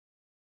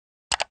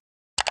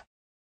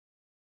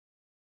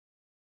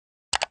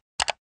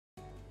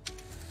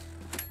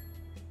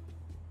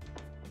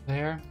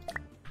there.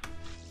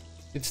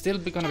 It's still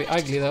gonna be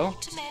ugly though.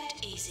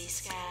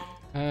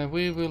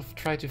 We will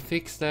try to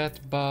fix that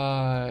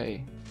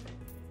by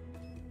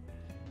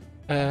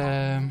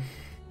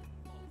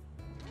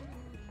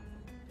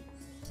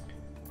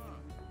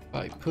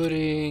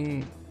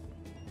putting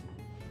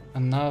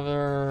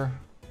another.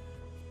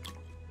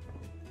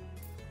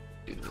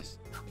 Do this.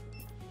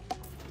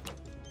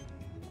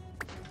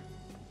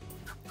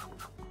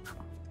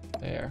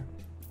 There.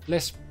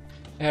 Less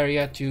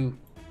area to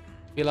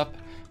fill up.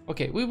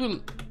 Okay, we will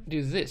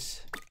do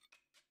this.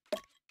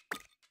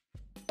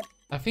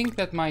 I think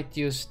that might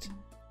just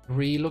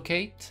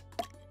relocate.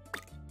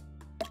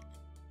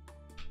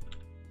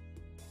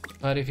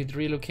 But if it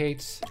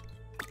relocates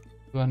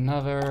to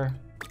another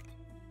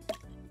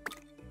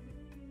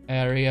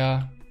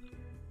area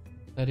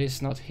that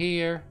is not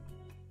here,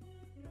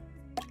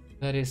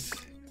 that is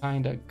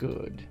kinda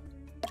good.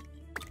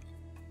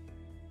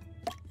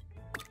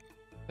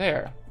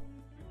 There.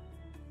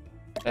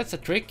 That's a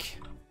trick.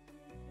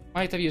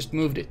 Might have just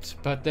moved it,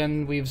 but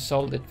then we've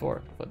solved it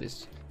for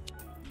this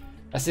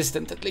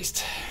assistant at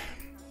least.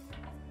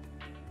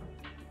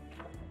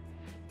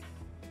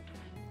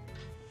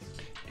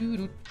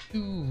 You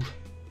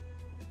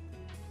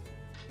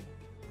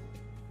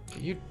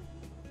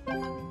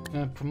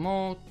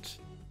promote,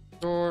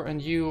 sure,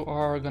 and you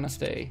are gonna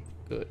stay.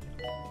 Good.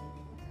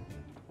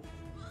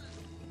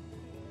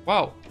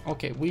 Wow.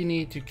 Okay, we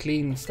need to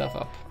clean stuff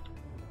up.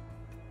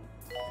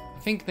 I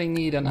think they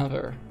need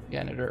another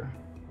janitor.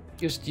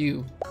 Just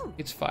you.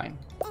 It's fine.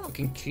 You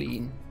can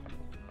clean.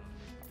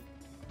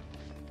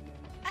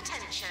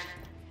 Attention.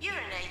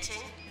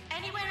 Urinating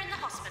anywhere in the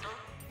hospital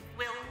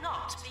will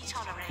not be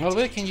tolerated. Well,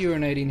 they can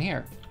urinate in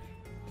here.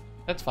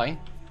 That's fine.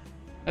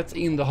 That's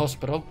in the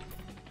hospital.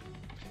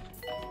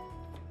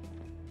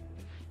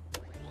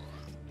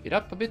 Get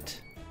up a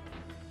bit.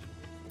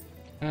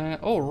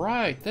 Oh,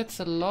 right. That's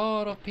a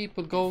lot of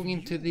people going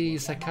into the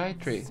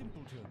psychiatry.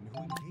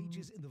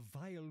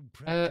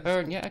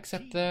 Yeah,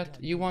 accept that.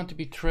 You want to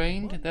be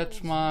trained?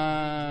 That's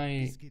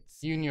my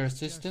junior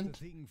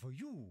assistant.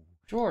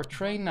 Sure,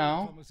 train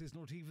now.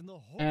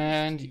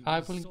 And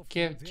I will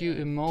give you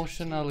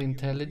emotional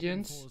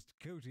intelligence.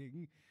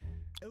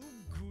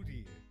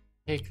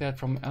 Take that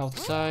from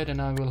outside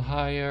and I will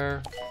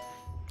hire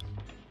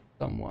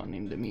someone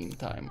in the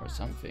meantime or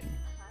something.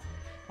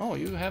 Oh,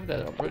 you have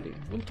that already.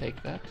 We'll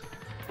take that.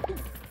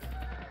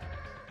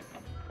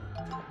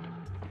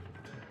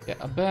 Yeah,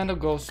 a band of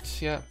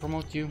ghosts. Yeah,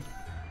 promote you.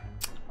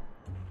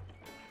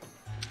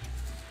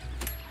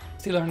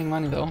 Still earning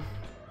money though.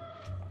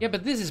 Yeah,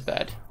 but this is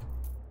bad.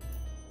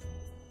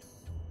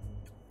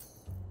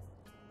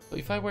 So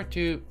if I were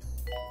to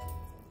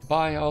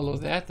buy all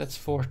of that, that's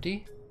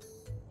 40.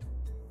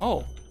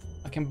 Oh,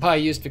 I can buy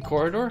just the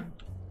corridor.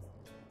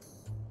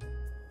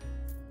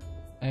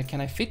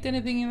 Can I fit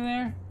anything in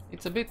there?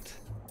 It's a bit...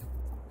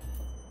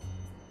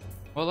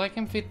 Well, I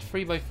can fit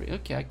 3 by 3.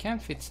 Okay, I can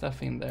fit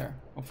stuff in there,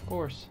 of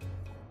course.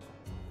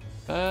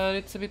 But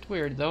it's a bit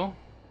weird though.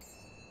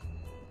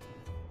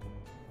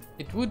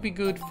 It would be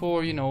good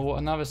for, you know,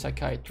 another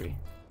psychiatry.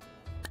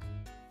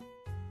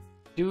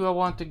 Do I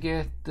want to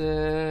get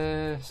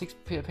 6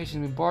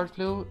 patients with bird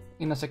flu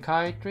in a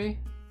psychiatry?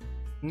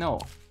 No.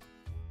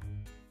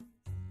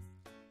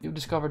 You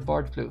discovered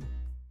bird flu.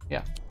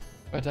 Yeah,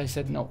 but I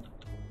said no.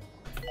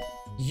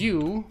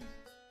 You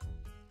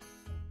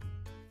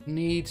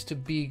needs to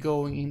be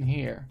going in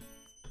here,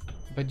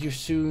 but you're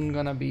soon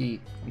gonna be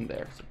in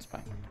there, so it's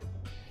fine.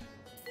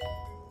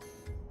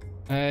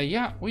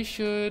 Yeah, we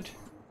should.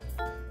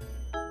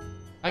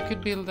 I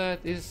could build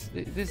that. This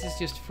is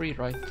just free,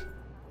 right?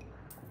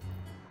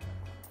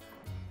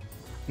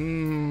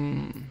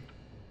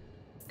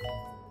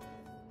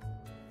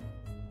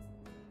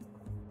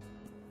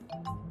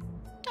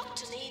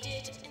 Doctor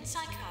needed in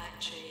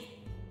psychiatry.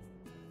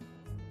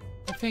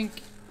 I think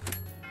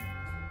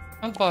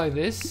I'll buy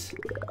this.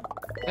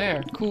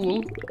 There,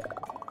 cool.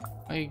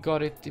 I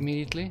got it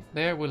immediately.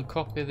 There, we'll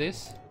copy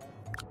this.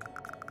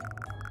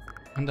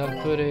 And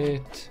I'll put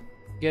it,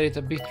 get it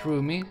a bit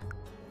roomy.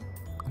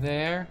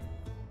 There.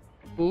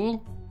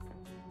 Cool.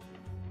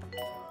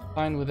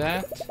 Fine with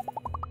that.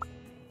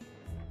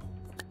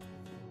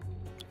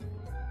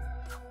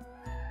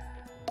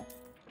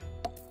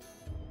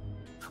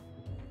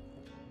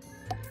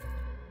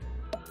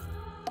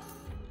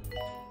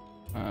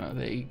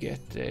 They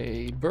get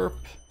a burp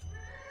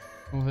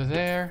over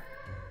there.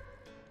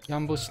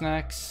 Jumbo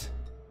snacks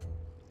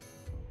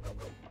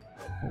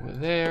over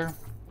there.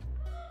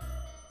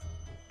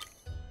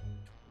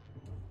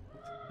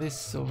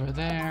 This over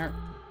there.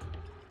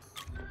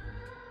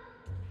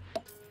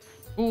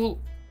 Cool.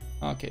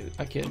 Okay,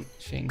 I can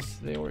change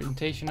the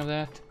orientation of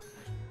that.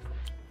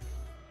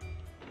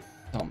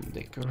 Some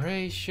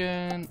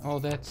decoration. Oh,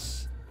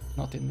 that's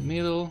not in the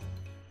middle.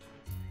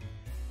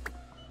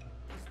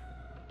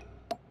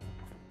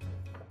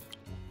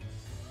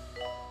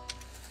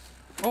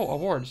 Oh,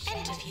 awards.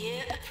 End of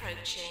year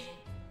approaching.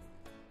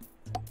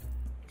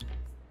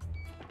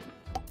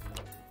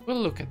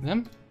 We'll look at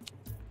them.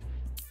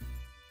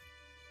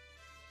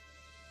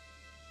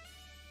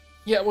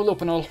 Yeah, we'll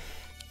open all.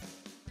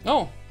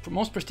 Oh,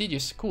 most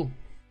prestigious, cool.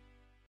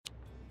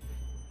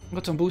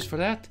 Got some boost for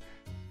that.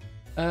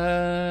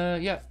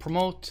 Yeah,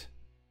 promote.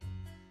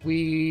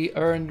 We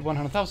earned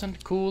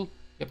 100,000, cool.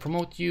 Yeah,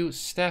 promote you.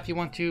 Staff, you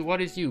want to,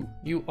 what is you?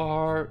 You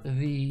are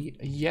the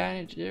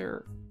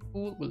janitor.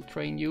 Cool, we'll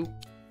train you.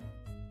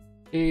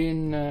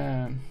 In,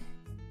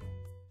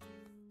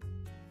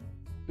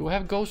 do we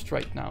have ghost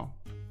right now?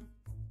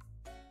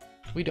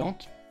 We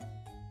don't.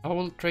 I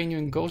will train you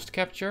in ghost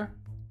capture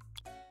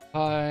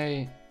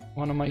by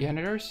one of my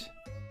janitors.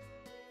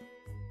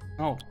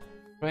 No,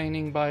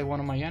 training by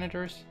one of my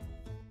janitors.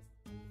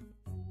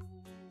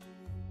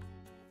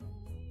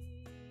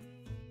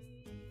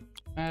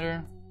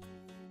 Matter.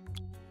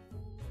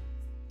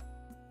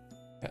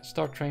 Yeah,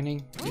 start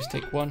training. Just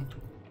take one.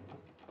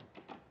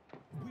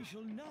 We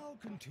shall now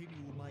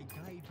continue my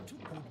guide to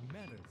good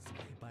manners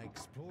by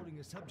exploring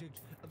a subject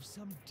of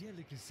some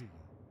delicacy.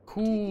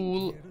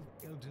 Cool. Taking care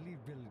of elderly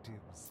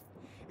relatives.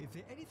 If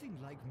they're anything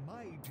like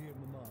my dear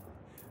mama,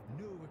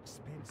 no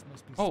expense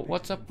must be Oh,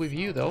 what's up with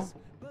you though?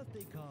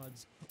 Birthday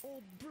cards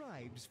or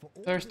bribes for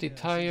all Thirsty, the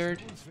nurses tired.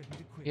 threaten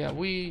to quit. Yeah,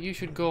 you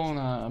should go on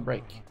a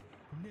break.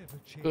 Never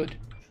change. Good.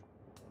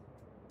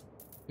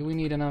 Do we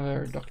need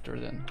another doctor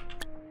then?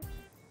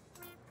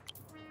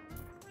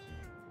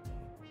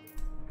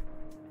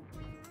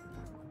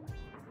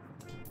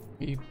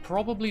 We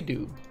probably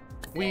do.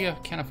 We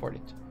can afford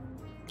it.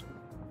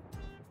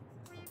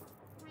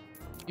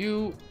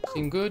 You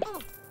seem good.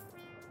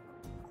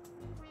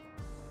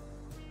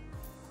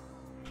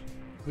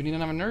 We need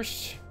another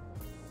nurse?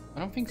 I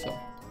don't think so.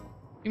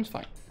 Seems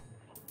fine.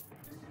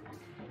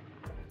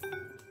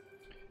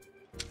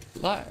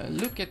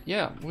 Look at,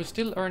 yeah, we're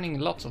still earning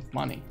lots of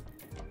money.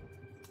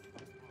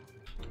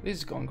 This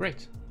is going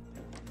great.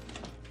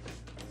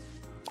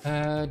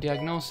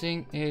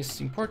 Diagnosing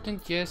is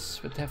important, yes,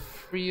 but have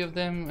 3 of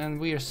them and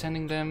we are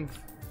sending them.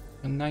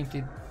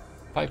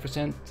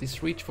 95%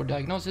 is reach for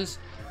diagnosis.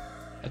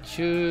 That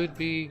should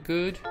be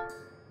good.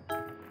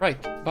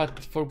 Right, but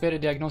for better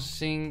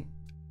diagnosing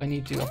I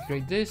need to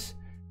upgrade this,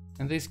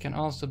 and this can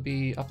also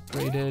be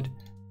upgraded.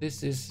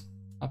 This is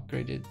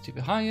upgraded to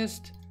the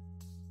highest.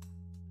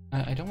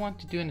 I don't want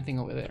to do anything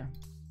over there.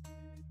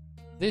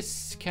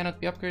 This cannot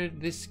be upgraded,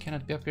 this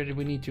cannot be upgraded.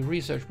 We need to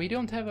research. We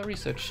don't have a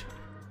research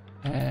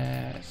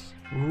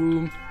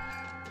room.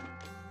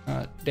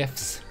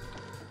 Deaths.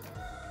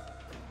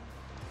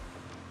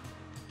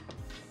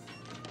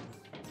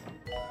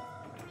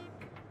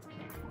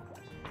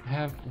 I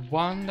have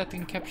one that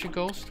can capture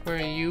ghost. Where are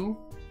you?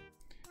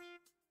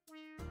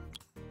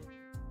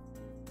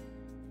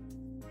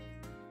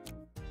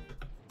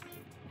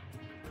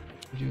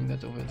 Doing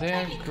that over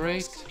there,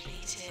 great.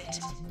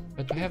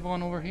 But we have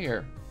one over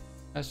here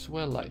as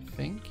well, I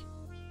think.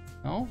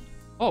 No?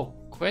 Oh,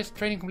 quest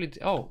training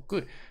completed. Oh,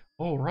 good.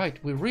 All right,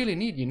 we really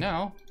need you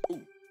now.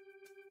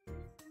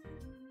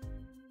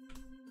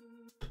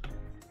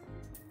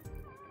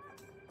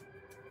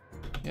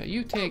 Yeah,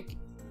 you take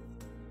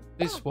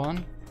this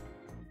one,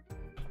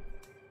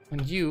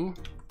 and you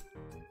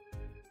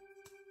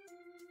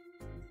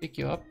pick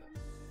you up,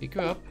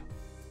 go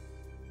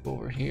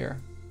over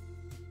here.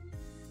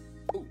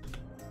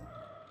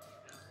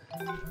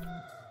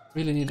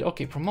 Really need,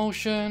 okay,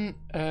 promotion.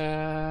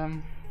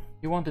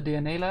 You want the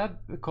DNA lab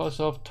because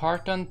of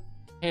Tartan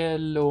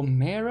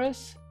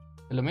telomeres?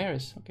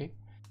 Telomeres, okay.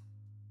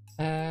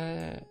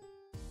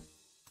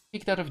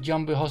 Kicked out of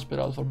Jumbo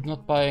Hospital for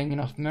not buying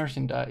enough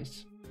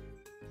merchandise.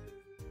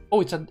 Oh,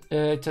 it's an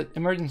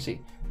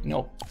emergency.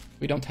 No,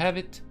 we don't have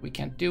it. We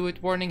can't do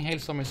it. Warning,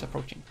 hailstorm is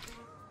approaching.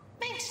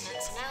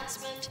 Maintenance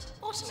announcement.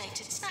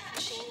 Automated snack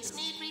machines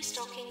need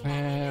restocking.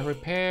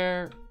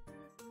 Repair.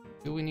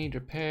 Do we need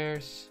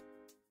repairs?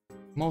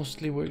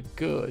 Mostly we're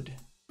good.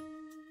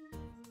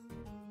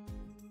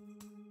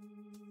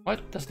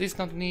 What? Does this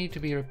not need to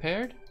be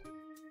repaired?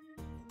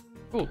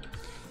 Cool.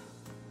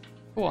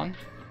 Go on.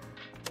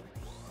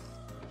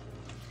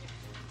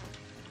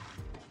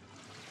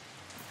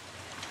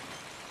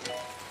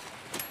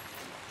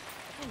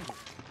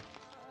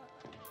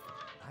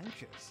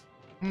 Anxious.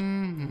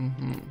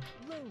 Mm-hmm.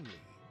 Lonely.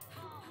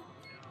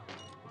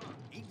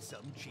 Eat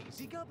some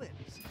cheesy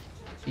gubbins.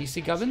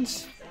 Cheesy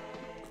gubbins?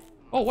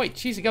 Oh wait,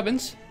 cheesy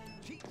gubbins.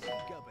 Cheesy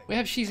gubbins. We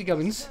have cheesy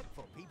gubbins.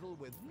 For people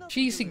with nothing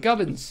Cheesy to lose.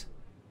 gubbins.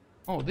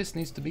 Oh, this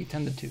needs to be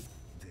tended to.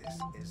 This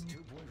is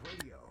 2 Point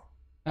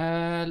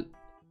Radio.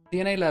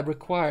 DNA lab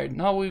required.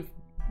 Now we've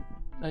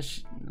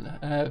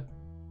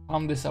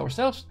found this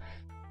ourselves.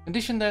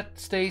 Condition that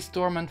stays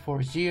dormant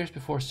for years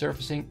before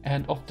surfacing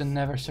and often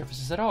never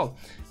surfaces at all.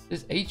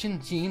 This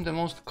ancient gene, the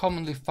most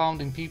commonly found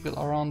in people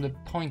around the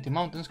Pointy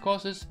Mountains,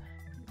 causes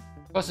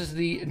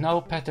the now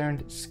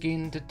patterned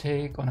skin to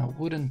take on a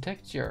wooden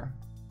texture.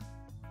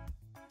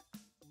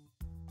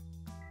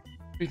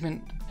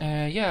 Treatment,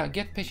 yeah,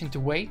 get patient to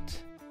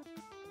wait.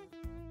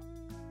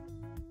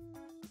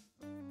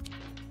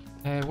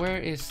 Where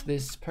is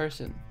this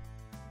person?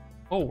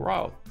 Oh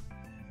wow,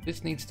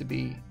 this needs to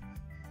be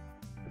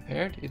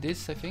repaired. It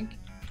is, I think.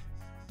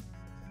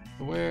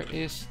 Where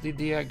is the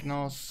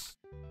diagnose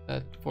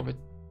that for the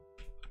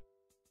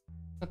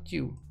Not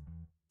you.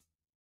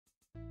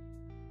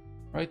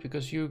 Right,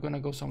 because you're gonna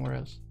go somewhere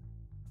else.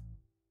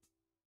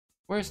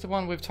 Where's the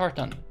one with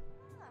tartan?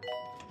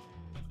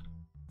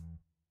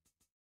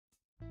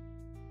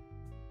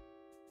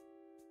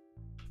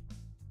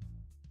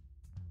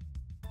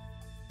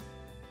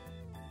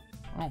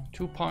 Oh,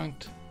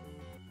 2-point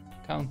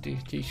county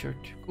t-shirt.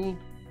 Cool.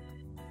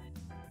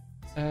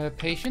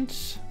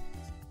 Patients.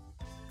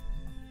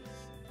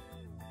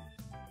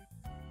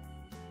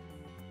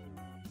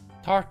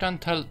 Tartan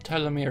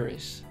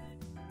telomeres.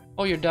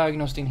 Oh, you're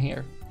diagnosed in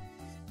here.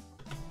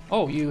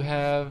 Oh, you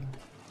have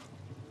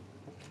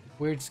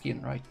weird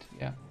skin, right?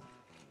 Yeah.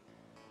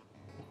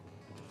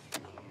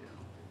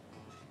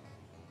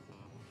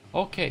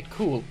 Okay,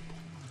 cool.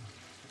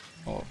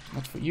 Oh,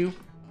 not for you.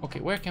 Okay,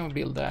 where can we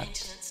build that?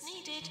 Maintenance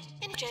needed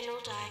in general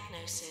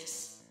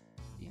diagnosis.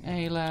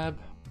 DNA lab.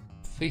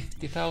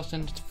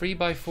 50,000.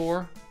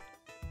 3x4.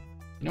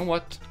 You know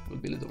what? We'll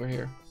build it over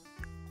here.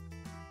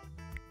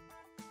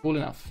 Cool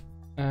enough.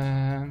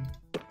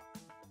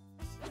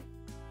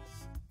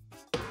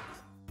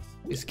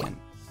 This can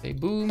say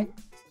boom.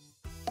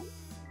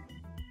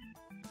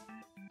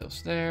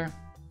 Those there.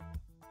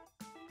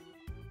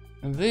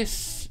 And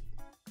this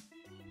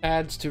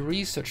adds to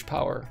research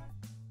power,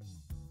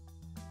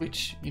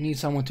 which you need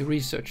someone to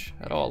research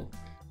at all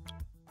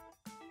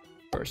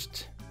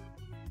first.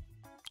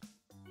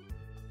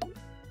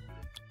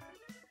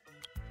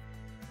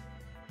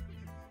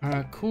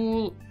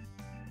 Cool.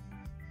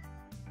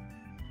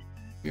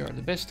 We are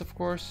the best, of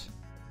course.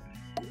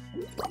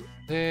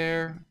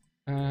 There.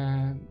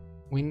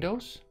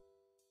 Windows.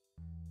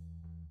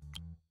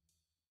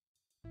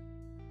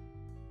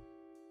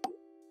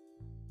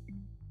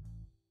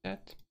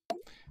 That.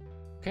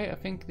 Okay, I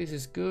think this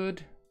is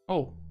good.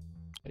 Oh,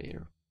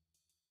 here.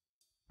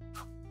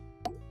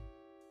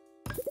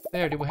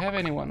 There, do we have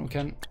anyone who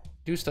can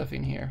do stuff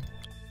in here?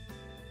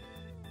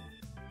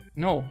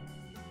 No.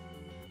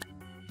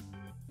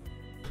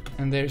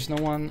 And there's no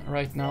one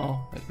right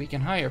now that we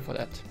can hire for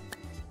that.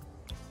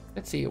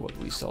 Let's see what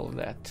we solve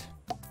that.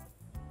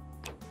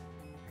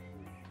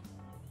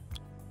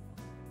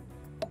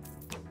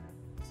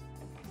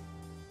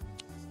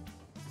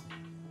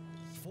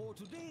 For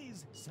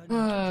today's I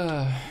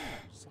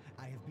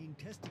have been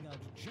testing out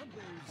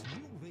Jumbo's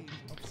new range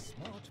of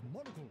smart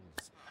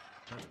monocles.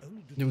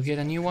 Do we get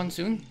a new one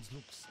soon?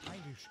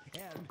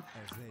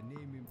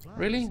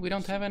 Really? We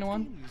don't have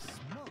anyone?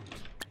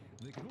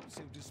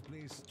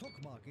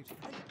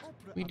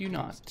 We do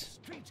not.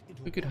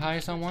 We could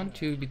hire someone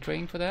to be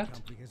trained for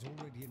that.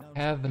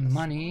 Have the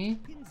money.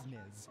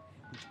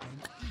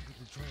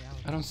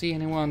 I don't see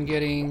anyone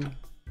getting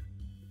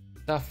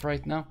stuff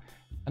right now.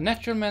 A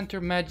natural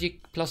mentor,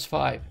 magic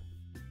 +5.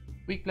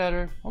 Weak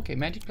bladder. Okay,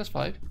 magic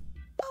 +5.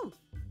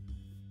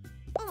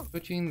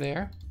 Put you in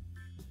there.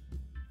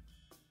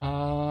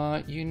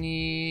 You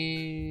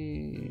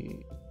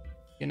need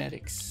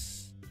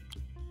genetics.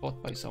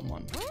 Bought by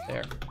someone.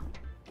 There.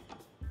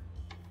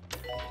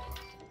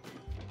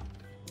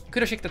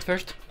 Could have checked that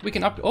first. We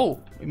can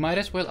we might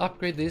as well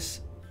upgrade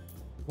this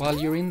while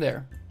you're in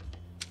there.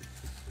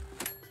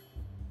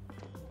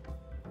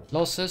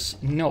 Losses?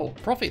 No.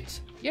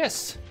 Profit?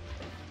 Yes.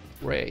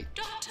 Great.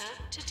 Doctor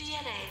to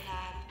DNA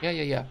lab.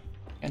 Yeah.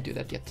 Can't do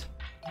that yet.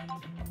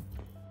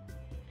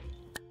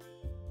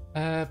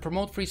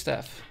 Promote free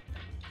staff.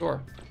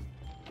 Sure.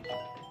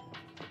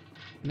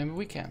 Whenever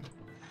we can.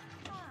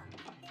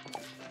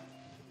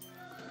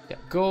 Yeah,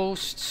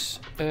 ghosts.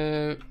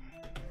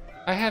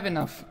 I have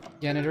enough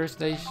janitors.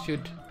 They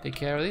should take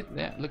care of it.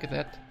 Yeah, look at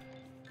that.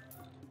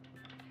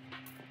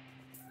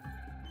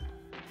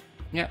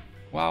 Yeah,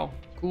 wow,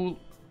 cool.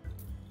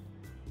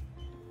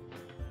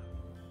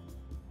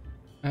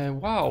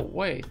 Wow,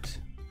 wait.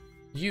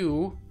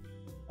 You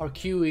are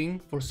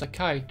queuing for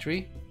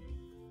psychiatry,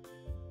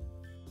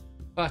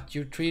 but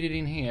you're treated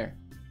in here.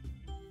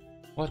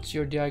 What's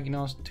your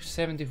diagnosis?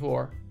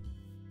 74.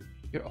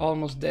 You're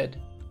almost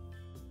dead.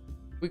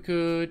 We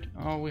could...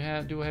 Oh,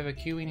 do we have a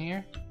queue in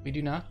here? We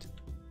do not.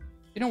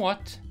 You know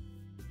what?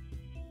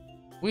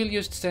 We'll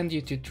just send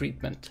you to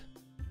treatment.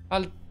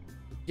 I'll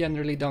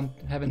generally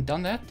haven't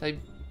done that. I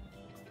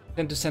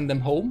tend to send them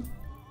home.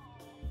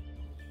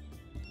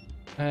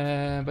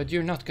 But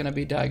you're not gonna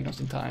be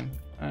diagnosed in time.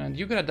 And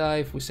you're gonna die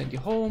if we send you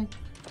home.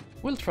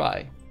 We'll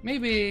try.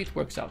 Maybe it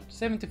works out.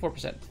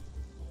 74%.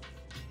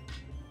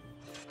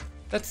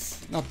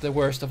 That's not the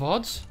worst of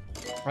odds,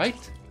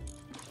 right?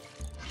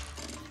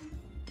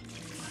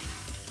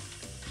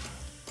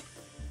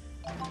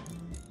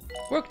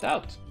 Worked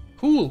out.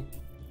 Cool.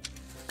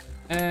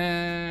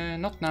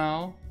 Not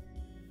now.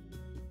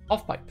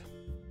 Half pipe.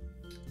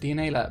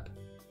 DNA lab.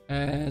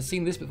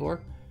 Seen this before.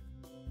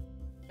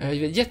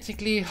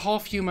 Genetically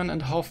half human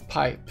and half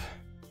pipe.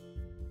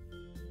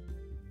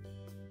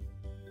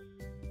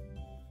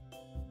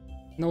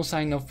 No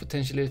sign of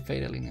potentially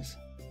fatal illness.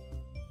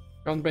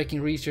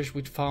 Groundbreaking research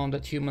which found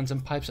that humans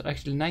and pipes are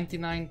actually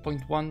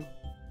 99.1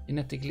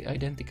 genetically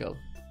identical.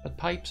 But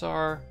pipes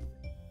are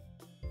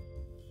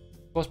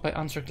caused by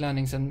unstruck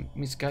landings and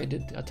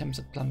misguided attempts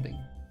at plumbing.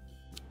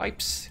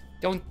 Pipes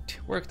don't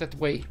work that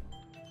way.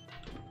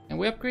 Can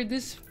we upgrade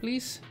this,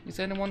 please? Is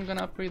anyone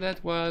gonna upgrade that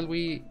while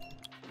we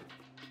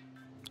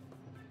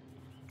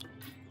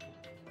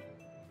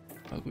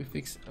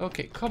fix?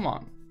 Okay, come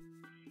on.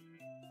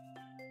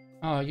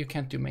 Oh, you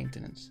can't do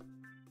maintenance.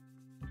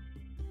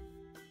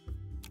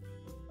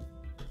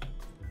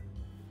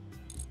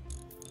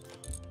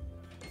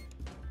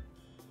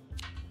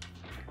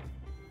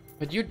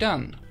 But you're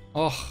done.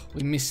 Oh,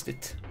 we missed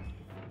it.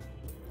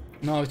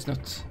 No, it's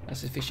not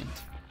as efficient.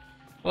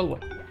 Well,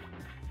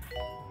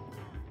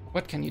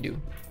 what can you do?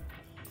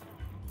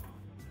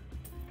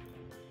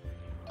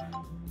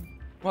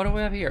 What do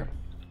we have here?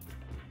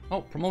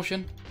 Oh,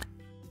 promotion.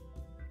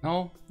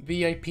 No,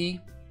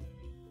 VIP.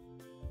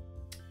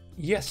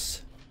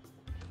 Yes.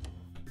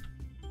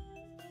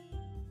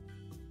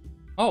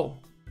 Oh,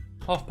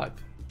 half pipe.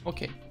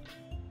 Okay.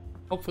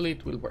 Hopefully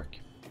it will work.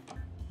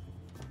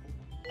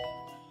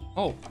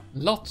 Oh,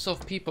 lots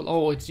of people.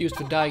 Oh, it's used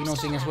for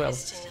diagnosing as well.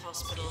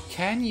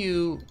 Can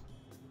you...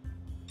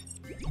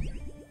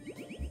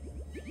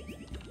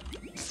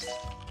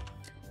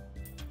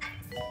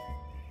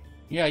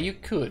 Yeah, you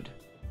could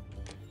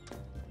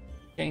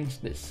change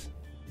this.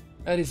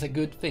 That is a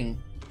good thing.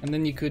 And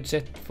then you could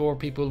set for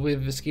people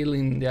with skill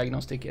in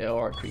diagnostic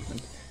or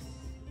treatment.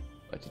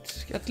 But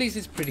it's, at least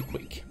it's pretty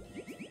quick.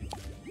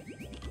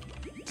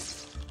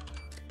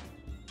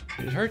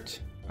 Did it hurt?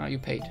 Ah, you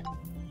paid.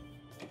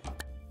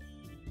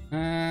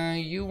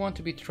 You want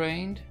to be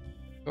trained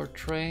or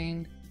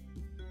trained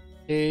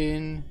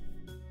in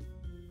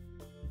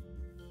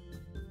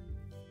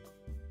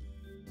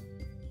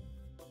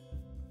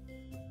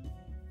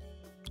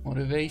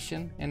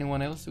motivation.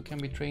 Anyone else who can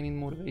be trained in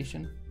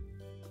motivation?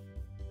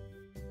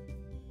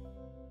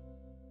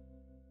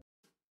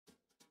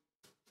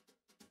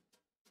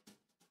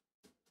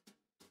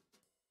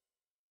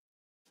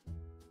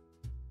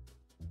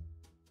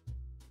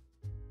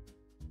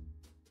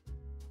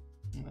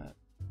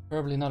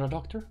 Probably not a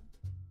doctor.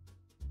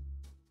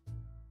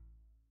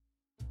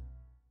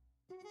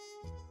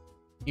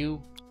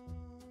 You.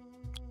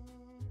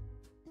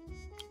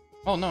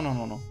 Oh,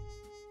 no.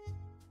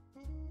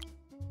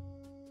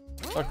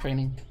 Start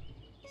training.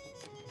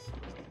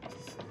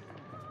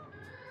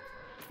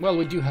 Well,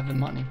 we do have the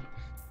money.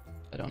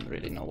 I don't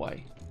really know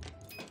why.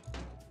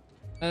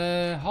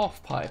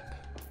 Half pipe.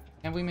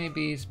 Can we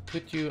maybe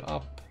put you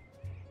up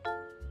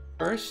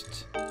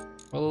first?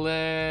 Well,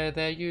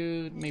 there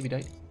you maybe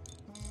died.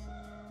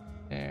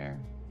 There.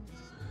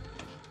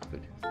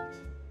 Good.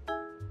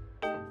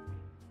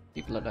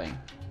 People are dying.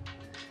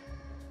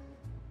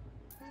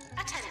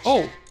 Attention.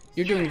 Oh,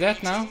 you're doing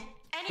that now?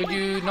 Could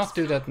you not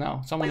do that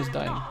now? Someone is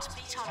dying.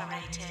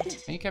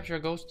 Can you capture a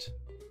ghost?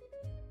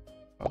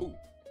 Oh.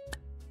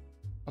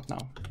 Not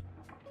now.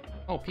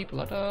 Oh,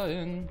 people are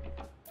dying.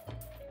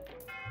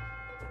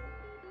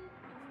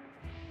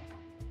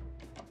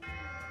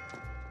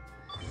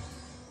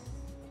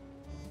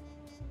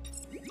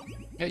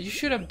 Yeah, you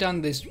should have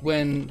done this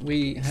when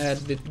we had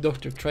the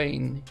doctor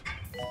train.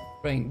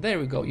 There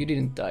we go, you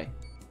didn't die.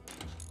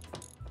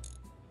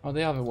 Oh,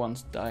 the other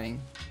one's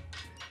dying.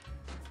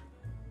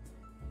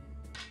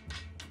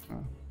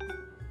 Oh.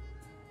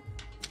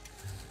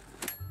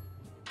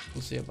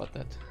 We'll see about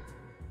that.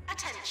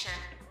 Attention.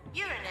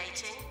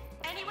 Urinating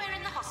anywhere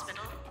in the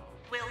hospital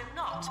will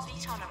not be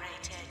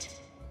tolerated.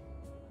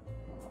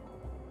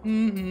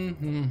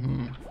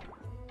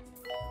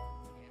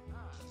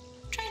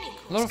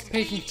 A lot of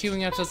patients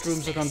queuing outside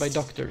rooms are run by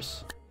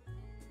doctors.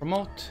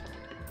 Promote.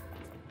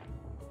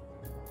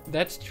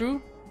 That's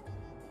true.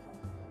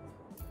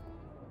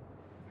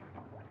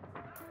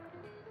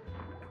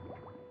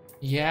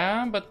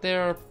 Yeah, but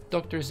there are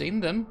doctors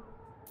in them.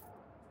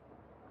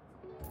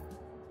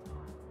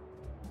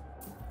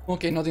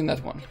 Okay, not in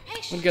that one.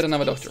 We'll get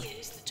another doctor.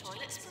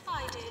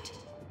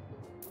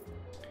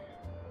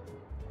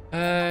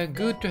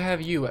 Good to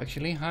have you,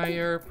 actually.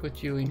 Hire,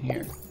 put you in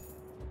here.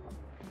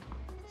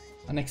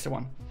 An extra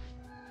one.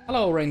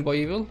 Hello, Rainbow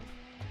Evil.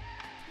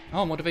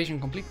 Oh, motivation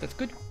complete, that's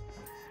good.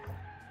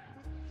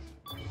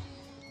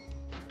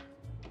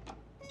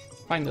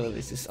 Finally,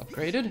 this is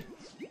upgraded.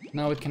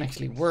 Now it can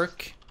actually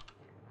work.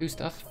 Do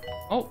stuff.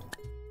 Oh,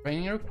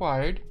 training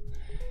required.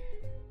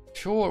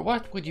 Sure,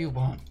 what would you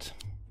want?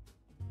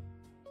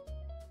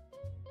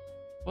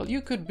 Well,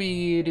 you could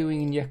be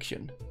doing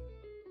injection.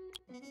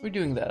 We're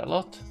doing that a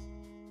lot.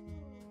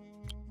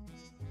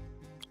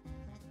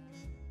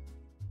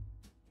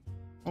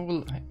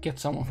 We'll get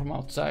someone from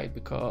outside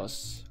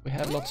because we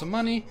have lots of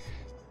money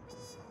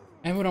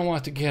and we don't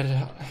want to get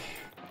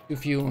too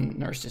few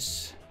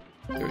nurses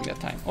during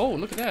that time. Oh,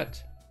 look at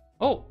that.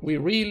 Oh, we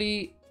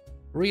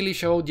really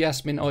showed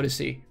Jasmine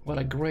Odyssey what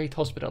a great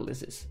hospital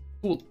this is.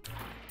 Cool.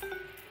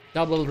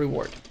 Double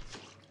reward.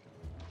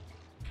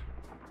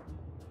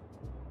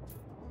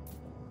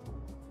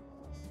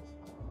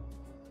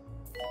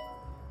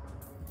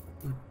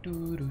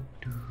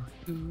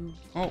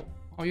 Oh,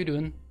 how are you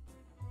doing?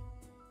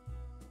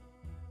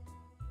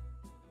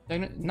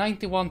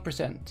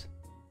 91%.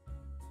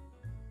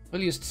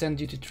 We'll just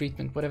send you to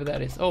treatment, whatever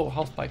that is. Oh,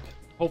 half pipe.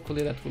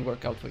 Hopefully that will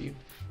work out for you.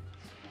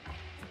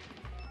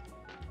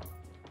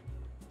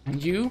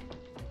 And you?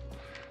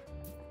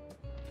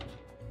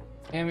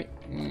 Yeah.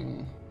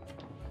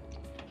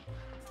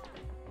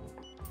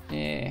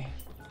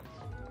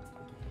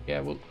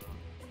 Yeah, well,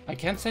 I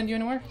can't send you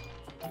anywhere?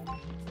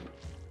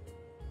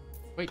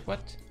 Wait,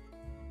 what?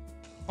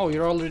 Oh,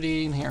 you're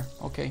already in here.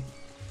 Okay.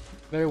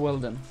 Very well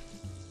then.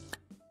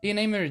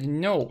 DNA mirror,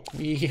 no.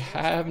 We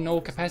have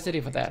no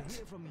capacity for that.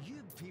 From you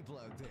people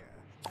out there,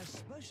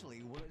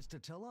 especially when it's to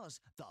tell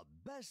us the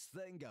best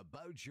thing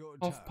about your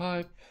Off town.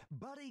 pipe.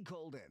 Buddy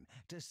called in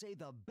to say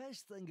the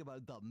best thing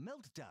about the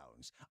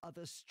meltdowns are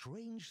the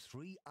strange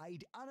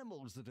three-eyed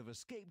animals that have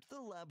escaped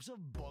the labs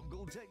of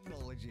Bungle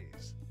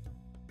Technologies.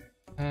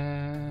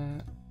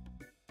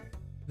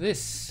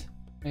 This.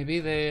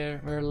 Maybe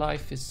where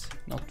life is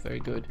not very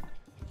good.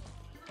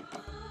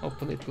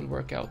 Hopefully it will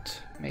work out.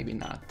 Maybe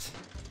not.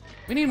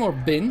 We need more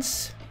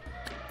bins.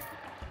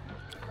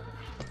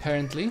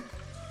 Apparently.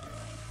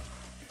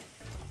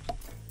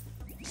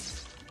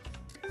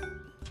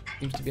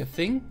 Seems to be a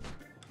thing.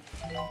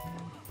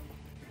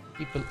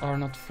 People are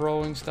not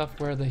throwing stuff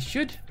where they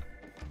should.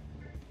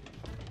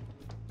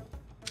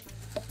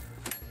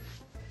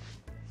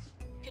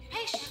 Could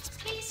patients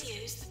please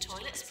use the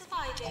toilets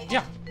provided?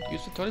 Yeah,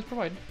 use the toilet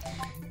provided.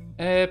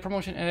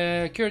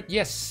 Promotion, cured,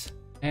 yes.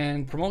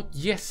 And promote,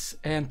 yes.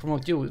 And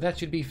promote you. That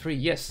should be free,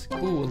 yes.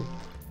 Cool.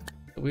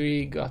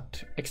 We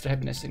got extra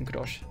happiness in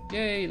Kurosh.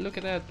 Yay, look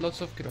at that,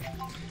 lots of Kurosh.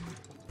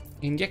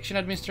 Injection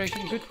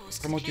administration, good.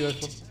 Promote you as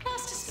well.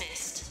 Class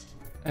dismissed.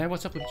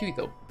 What's up with you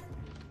though?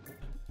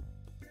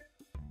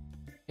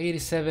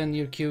 87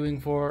 you're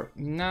queuing for.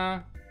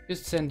 Nah,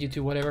 just send you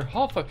to whatever.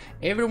 Half pipe.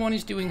 Everyone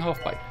is doing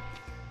half pipe.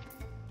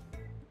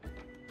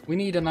 We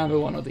need another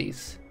one of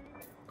these.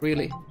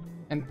 Really.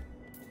 And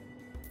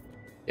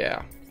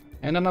yeah.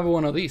 And another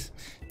one of these.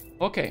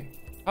 Okay.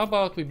 How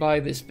about we buy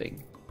this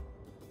thing?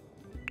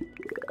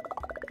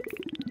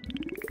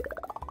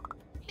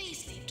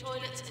 Please leave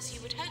toilets as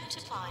you would hope to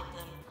find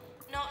them,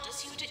 not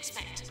as you would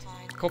expect to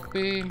find them.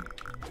 Copy.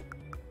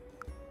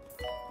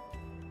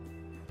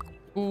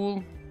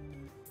 Cool.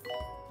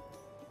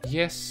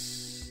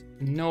 Yes.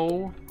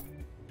 No.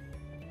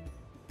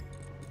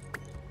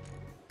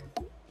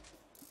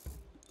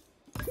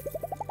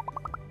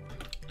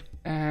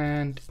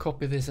 And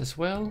copy this as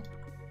well.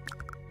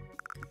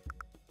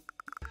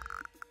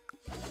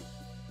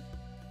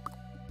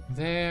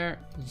 There.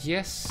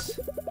 Yes.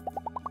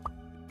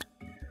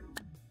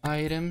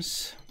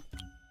 Items.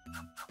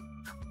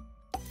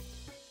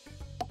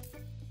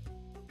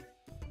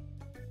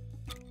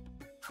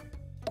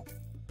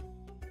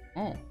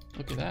 Oh,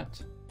 look at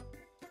that.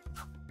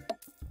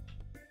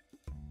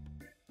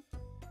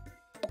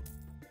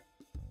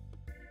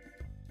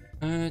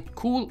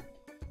 Cool.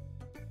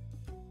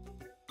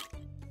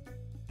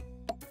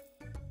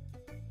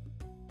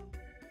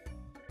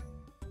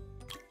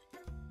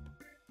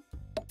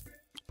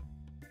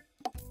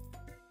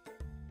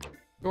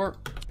 Sure.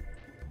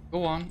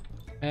 Go on.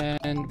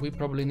 And we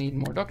probably need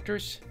more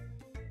doctors.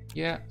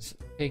 Yeah,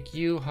 take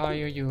you,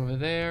 hire you over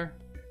there.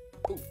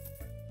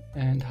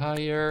 And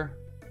hire...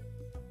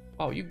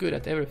 Oh, you're good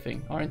at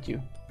everything, aren't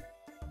you?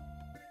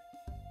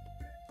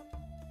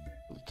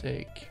 We'll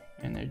take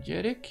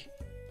energetic.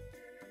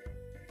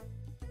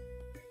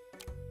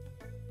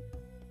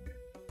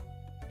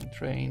 And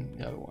train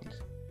the other ones.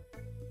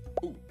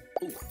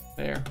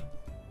 There.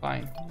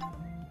 Fine.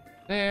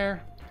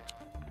 There.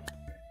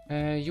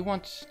 You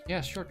want...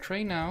 Yeah, sure,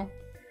 train now.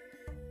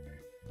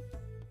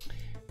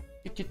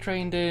 Get you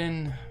trained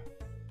in...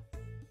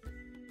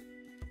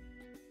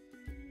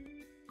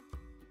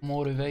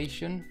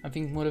 motivation. I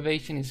think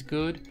motivation is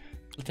good.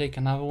 We'll take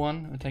another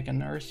one. We'll take a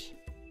nurse.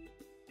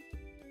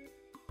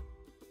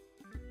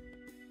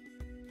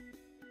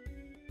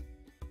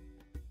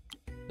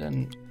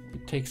 Then we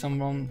take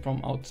someone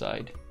from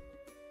outside.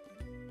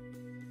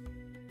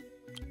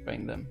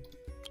 Train them.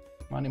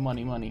 Money,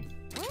 money, money.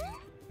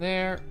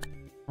 There.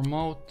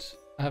 Promote.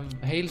 I have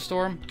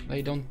hailstorm.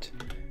 They don't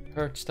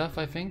hurt stuff,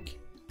 I think.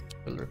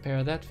 We'll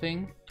repair that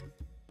thing.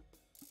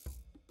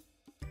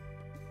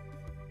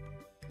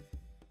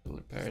 We'll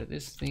repair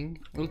this thing.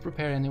 We'll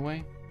prepare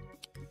anyway.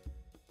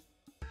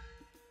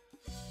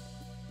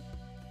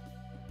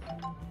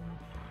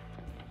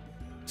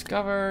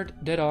 Discovered.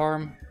 Dead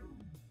arm.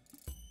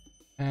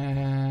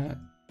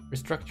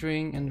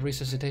 Restructuring and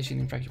resuscitation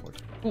in fracture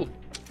ward. Cool.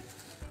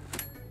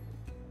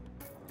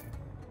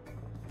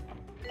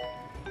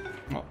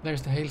 Oh,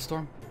 there's the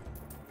hailstorm.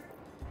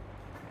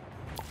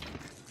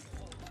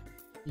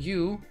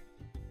 You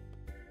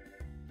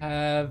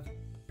have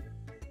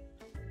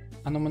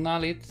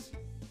anomalit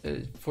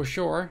for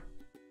sure,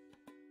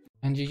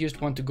 and you just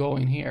want to go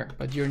in here,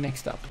 but you're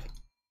next up.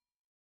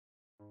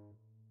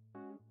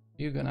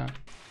 You're gonna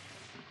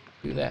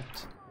do that.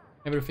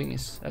 Everything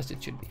is as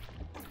it should be.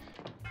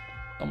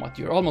 Somewhat,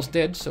 you're almost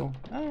dead, so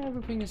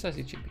everything is as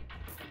it should be.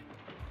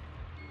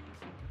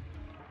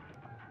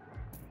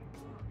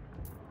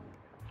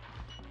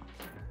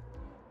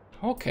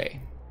 Okay.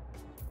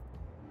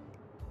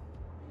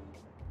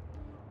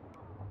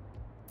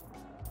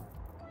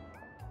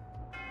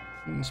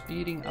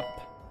 Speeding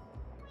up.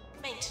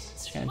 Maintenance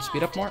Can it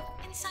speed up more?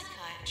 In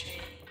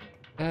psychiatry.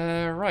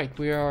 Right,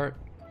 we are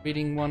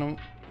reading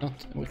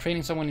we're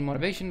training someone in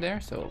motivation there,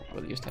 so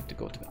we'll just have to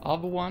go to the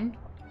other one,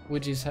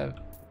 which is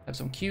have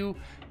some Q.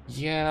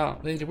 Yeah,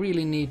 they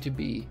really need to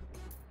be.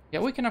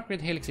 Yeah, we can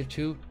upgrade Helixir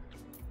 2.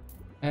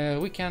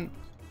 We can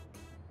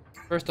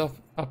first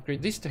off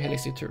upgrade this to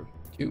Helixir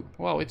 2.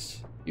 Wow,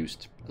 it's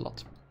used a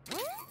lot.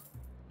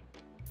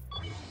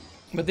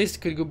 But this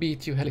could go be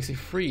to Helixir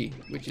 3,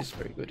 which is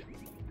very good.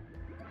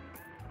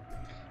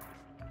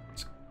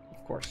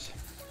 Of course.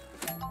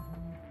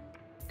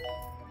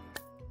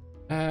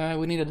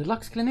 We need a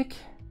deluxe clinic.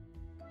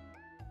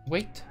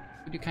 Wait,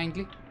 would you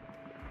kindly?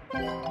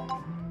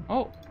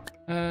 Oh,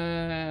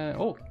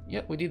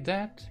 yeah, we did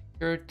that.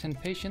 Cure 10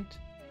 patient.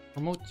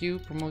 Promote you,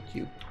 promote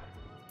you.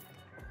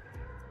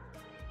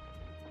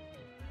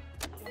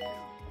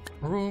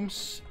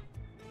 Rooms.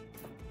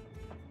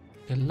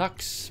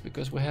 Deluxe,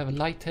 because we have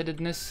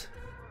lightheadedness.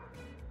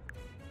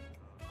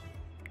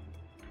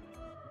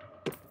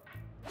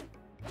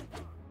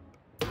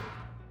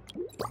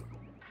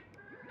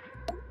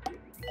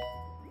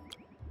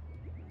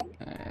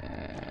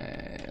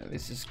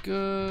 This is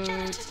good.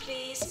 Janitor,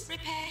 please.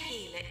 Repair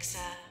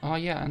Helixir. Oh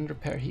yeah, and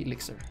repair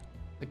Helixir.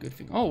 A good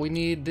thing. Oh, we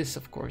need this,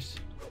 of course.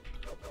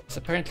 It's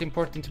apparently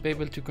important to be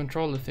able to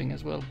control the thing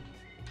as well.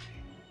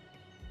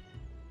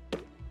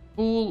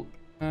 Cool.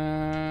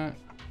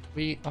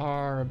 We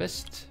are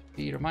best.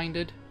 Be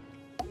reminded.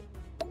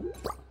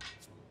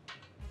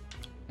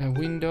 A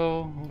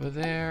window over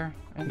there,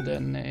 and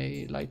then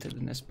a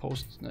lightedness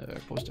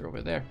poster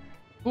over there.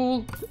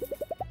 Cool.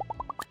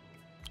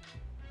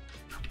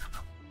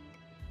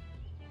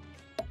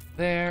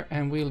 There,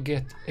 and we'll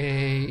get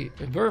a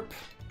burp.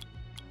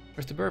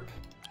 Where's the burp?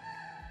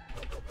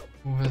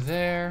 Over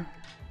there.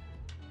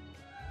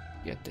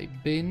 Get a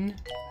bin.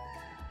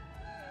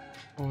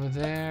 Over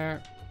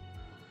there.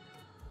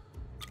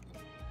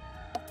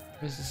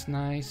 This is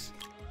nice.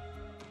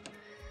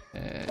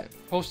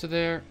 Poster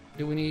there.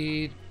 Do we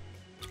need?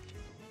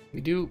 We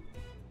do.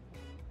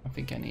 I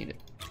think I need it.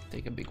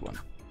 Take a big one.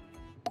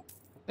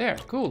 There,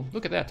 cool.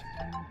 Look at that.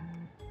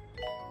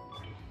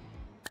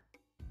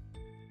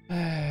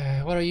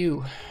 What are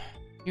you?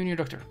 Junior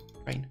doctor.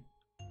 Rain.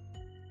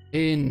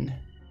 In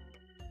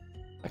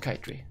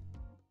psychiatry.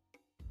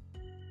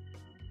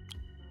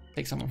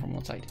 Take someone from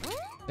outside.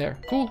 There,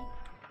 cool.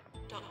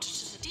 Doctor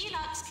to the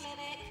deluxe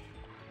clinic.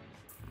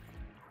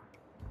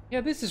 Yeah,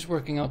 this is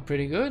working out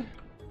pretty good.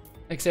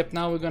 Except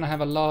now we're gonna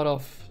have a lot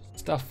of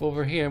stuff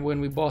over here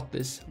when we bought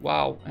this.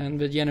 Wow, and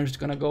the janitor's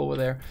gonna go over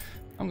there.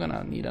 I'm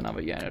gonna need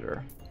another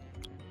janitor.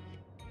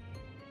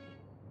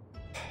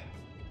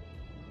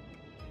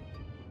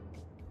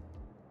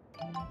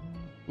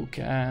 Who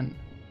can?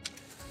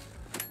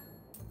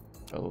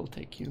 I will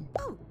take you.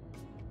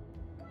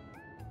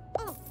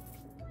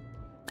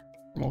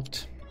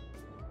 Remote.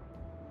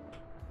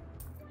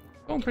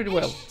 Going pretty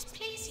well.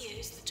 Please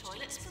use the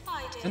toilets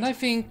provided. And I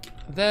think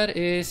that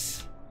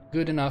is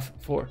good enough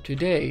for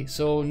today.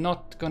 So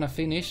not gonna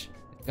finish.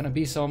 It's gonna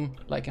be some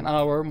like an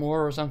hour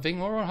more or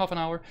something, or half an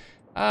hour.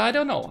 I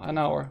don't know, an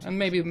hour. And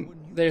maybe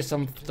there's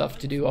some stuff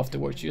to do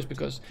afterwards just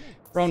because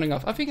rounding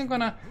off. I think I'm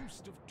gonna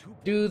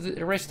do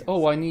the rest.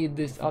 Oh, I need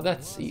this. Oh,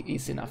 that's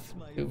easy enough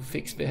to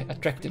fix the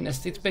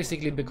attractiveness. It's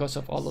basically because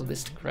of all of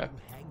this crap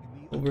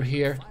over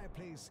here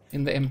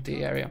in the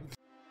empty area.